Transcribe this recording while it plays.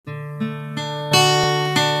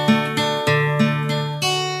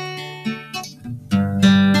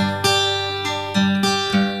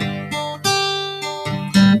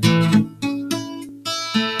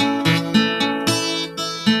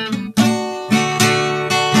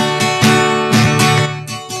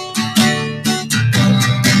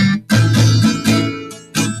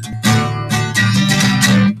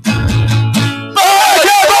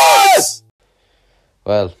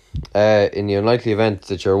in the unlikely event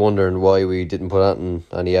that you're wondering why we didn't put out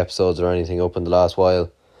any episodes or anything up in the last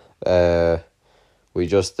while, we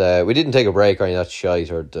didn't take a break or any of that shite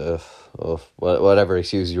or whatever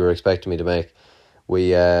excuse you were expecting me to make. We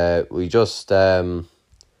just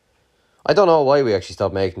I don't know why we actually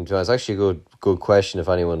stopped making them. It's actually a good question if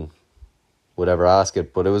anyone would ever ask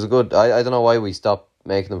it, but it was a good. I don't know why we stopped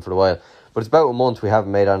making them for a while, but it's about a month we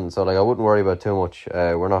haven't made anything, so like I wouldn't worry about too much.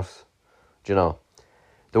 We're not,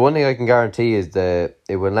 the one thing I can guarantee is that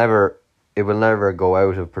it will never go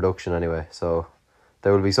out of production anyway. So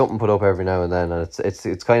there will be something put up every now and then, and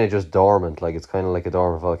it's kind of just dormant. Like it's kind of like a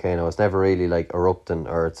dormant volcano. It's never really like erupting,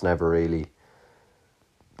 or it's never really.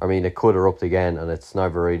 I mean, it could erupt again, and it's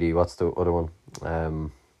never really. What's the other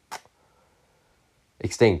one?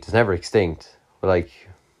 Extinct. It's never extinct, but like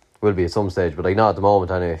will be at some stage. But like not at the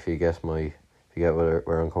moment anyway. If you get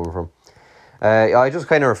where I'm coming from. I just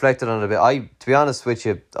kind of reflected on it a bit. To be honest with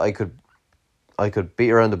you, I could beat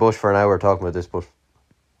around the bush for an hour talking about this, but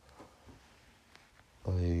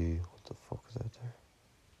what the fuck is that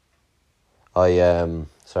there?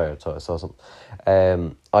 Sorry, I thought I saw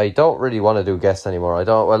something. I don't really want to do guests anymore. I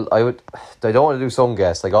don't want to do some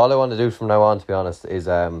guests. Like all I want to do from now on, to be honest, is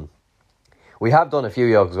we have done a few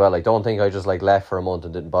yokes as well. Like don't think I just like left for a month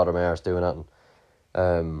and didn't bother my arse doing nothing.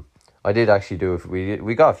 I did actually do it.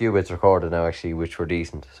 We got a few bits recorded now actually, which were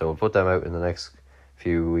decent. So we'll put them out in the next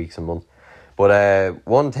few weeks and months. But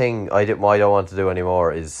one thing I don't want to do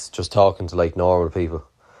anymore is just talking to like normal people,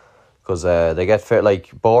 because they get like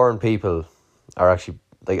boring people are actually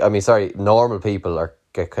normal people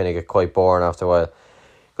get quite boring after a while.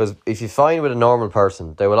 Because if you find with a normal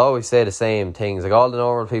person, they will always say the same things. Like all the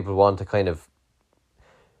normal people want to kind of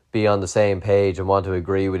be on the same page and want to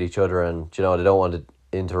agree with each other, and they don't want to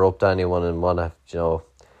interrupt anyone and want to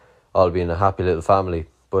all be in a happy little family.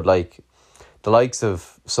 But like the likes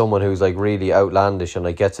of someone who's like really outlandish and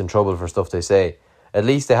like gets in trouble for stuff they say, at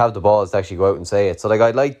least they have the balls to actually go out and say it. So like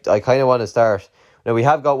I kind of want to start. Now we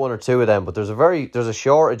have got one or two of them, but there's a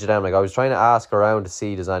shortage of them. Like I was trying to ask around to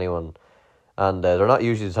see does anyone, and they're not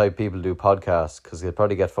usually the type of people who do podcasts, because they'd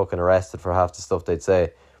probably get fucking arrested for half the stuff they'd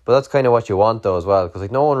say. But that's kind of what you want though as well, because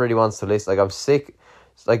like no one really wants to listen. Like I'm sick.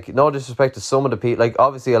 Like no disrespect to some of the people, like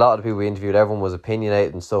obviously a lot of the people we interviewed, everyone was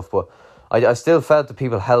opinionated and stuff, but I still felt that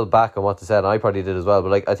people held back on what they said, and I probably did as well.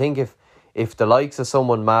 But like I think if the likes of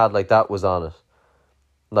someone mad like that was on it,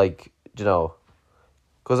 like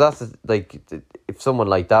because that's like if someone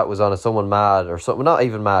like that was on it, someone mad or something, not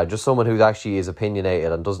even mad, just someone who actually is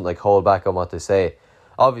opinionated and doesn't like hold back on what they say.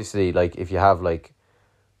 Obviously, like if you have like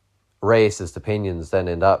racist opinions, then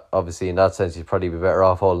in that sense you'd probably be better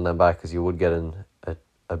off holding them back, because you would get in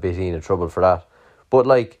a bit in trouble for that. But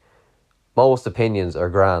like most opinions are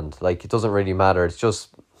grand. Like it doesn't really matter. It's just,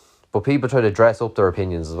 but people try to dress up their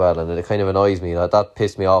opinions as well, and it kind of annoys me. That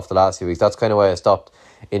pissed me off the last few weeks. That's kind of why I stopped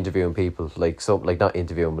interviewing people. Like not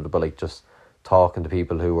interviewing, but like just talking to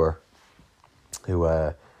people who were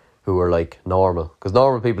like normal, because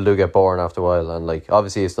normal people do get boring after a while, and like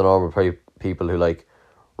obviously it's the normal people who like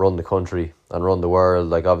run the country and run the world.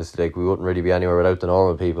 Like obviously like we wouldn't really be anywhere without the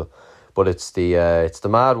normal people. But it's the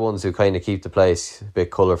mad ones who kind of keep the place a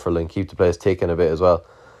bit colourful and keep the place ticking a bit as well,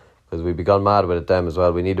 because we've gone mad with them as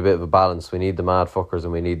well. We need a bit of a balance. We need the mad fuckers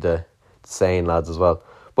and we need the sane lads as well.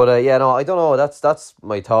 But I don't know. That's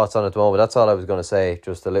my thoughts on it at the moment. That's all I was going to say.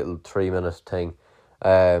 Just a little 3-minute thing.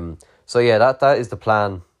 So yeah, that is the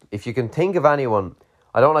plan. If you can think of anyone,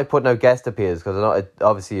 I don't like putting out guest appeals, because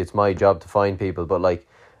obviously it's my job to find people. But like,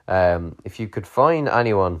 if you could find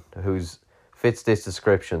anyone who's fits this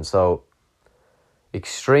description, so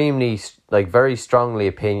extremely like very strongly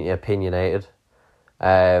opinionated,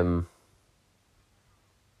 has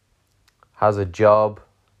a job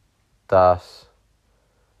that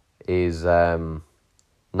is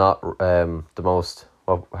not the most,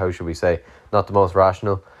 how should we say, not the most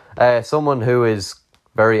rational, someone who is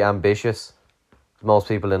very ambitious. Most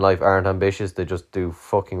people in life aren't ambitious, they just do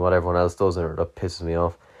fucking what everyone else does, and that pisses me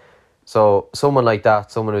off. So someone like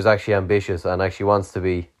that, someone who's actually ambitious and actually wants to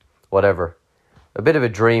be whatever, a bit of a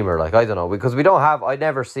dreamer. Like I don't know, because we don't have. I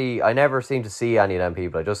never seem to see any of them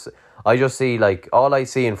people. I just see like all I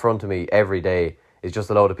see in front of me every day is just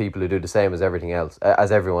a load of people who do the same as everything else,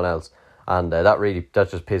 as everyone else, and that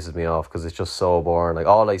just pisses me off, because it's just so boring. Like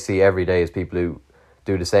all I see every day is people who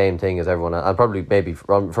do the same thing as everyone else, and probably maybe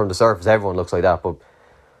from the surface everyone looks like that, but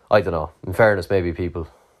I don't know. In fairness, maybe people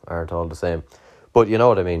aren't all the same, but you know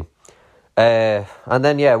what I mean. And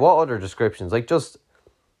then what other descriptions? Like just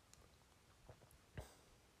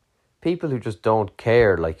people who just don't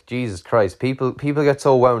care. Like Jesus Christ, people get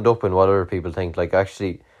so wound up in what other people think. Like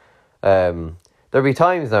actually, there'll be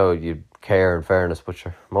times now you care, in fairness, but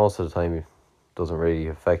sure, most of the time it doesn't really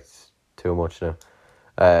affect too much now.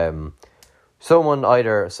 Someone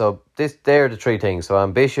either, so they're the three things. So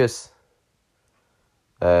ambitious,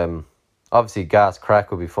 obviously gas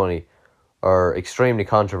crack would be funny, or extremely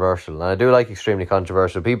controversial. And I do like extremely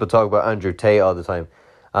controversial. People talk about Andrew Tate all the time.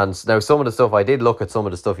 And now some of the stuff, I did look at some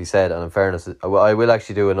of the stuff he said, and in fairness, I will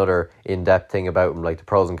actually do another in-depth thing about him, like the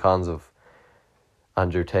pros and cons of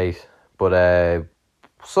Andrew Tate. But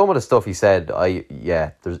some of the stuff he said,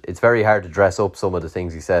 it's very hard to dress up some of the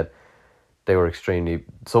things he said. They were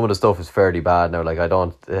some of the stuff is fairly bad now. Like, I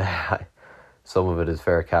don't, some of it is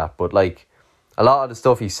fair cap. But like, a lot of the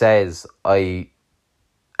stuff he says, I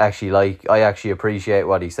actually appreciate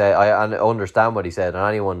what he said. I understand what he said.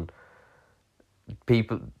 And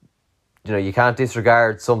people, you can't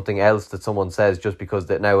disregard something else that someone says just because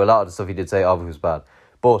now a lot of the stuff he did say obviously was bad.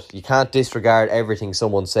 But you can't disregard everything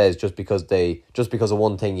someone says just because of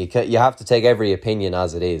one thing. You have to take every opinion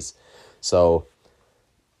as it is. So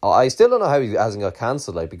I still don't know how he hasn't got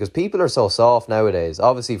cancelled, like, because people are so soft nowadays.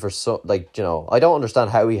 Obviously, I don't understand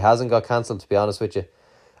how he hasn't got cancelled, to be honest with you.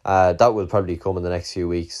 That will probably come in the next few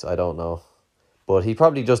weeks. I don't know. But he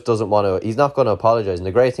probably just doesn't want to. He's not going to apologise. And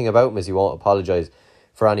the great thing about him is he won't apologise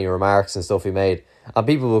for any remarks and stuff he made. And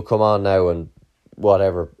people will come on now and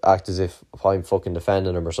whatever, act as if I'm fucking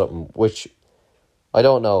defending him or something, which I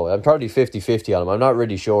don't know. I'm probably 50-50 on him. I'm not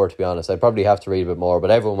really sure, to be honest. I'd probably have to read a bit more.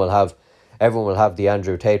 But everyone will have the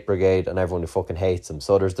Andrew Tate brigade and everyone who fucking hates him.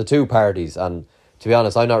 So there's the two parties. And to be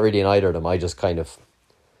honest, I'm not really in either of them. I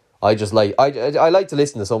like to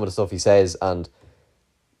listen to some of the stuff he says, and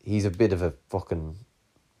he's a bit of a fucking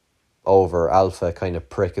over alpha kind of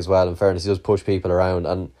prick as well. In fairness, he does push people around,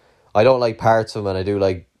 and I don't like parts of him, and I do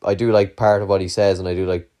like part of what he says, and I do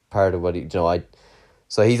like part of what he,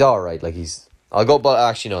 so he's all right. Like, I'll go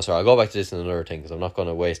back to this in another thing, because I'm not going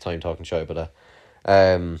to waste time talking shit about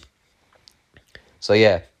that. So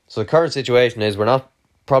yeah, so the current situation is we're not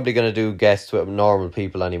probably going to do guests with normal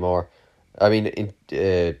people anymore. I mean,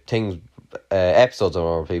 episodes of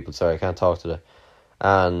normal people. Sorry, I can't talk today.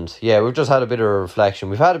 And yeah, we've just had a bit of a reflection.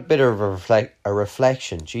 We've had a bit of a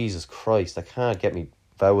reflection. Jesus Christ, I can't get me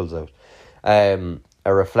vowels out. A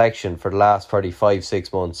reflection for the last probably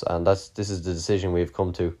 5-6 months, and this is the decision we've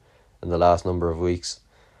come to in the last number of weeks.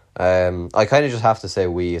 I kind of just have to say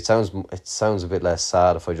we. It sounds a bit less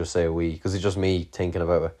sad if I just say we, because it's just me thinking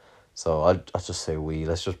about it. So I'll just say we.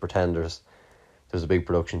 Let's just pretend there's a big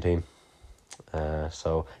production team.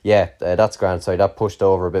 So yeah, that's grand. Sorry, that pushed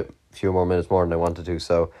over a few more minutes more than I wanted to.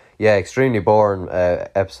 So yeah, extremely boring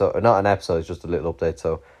episode. Not an episode, it's just a little update.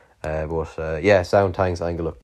 So, but yeah, sound, thanks, Angela.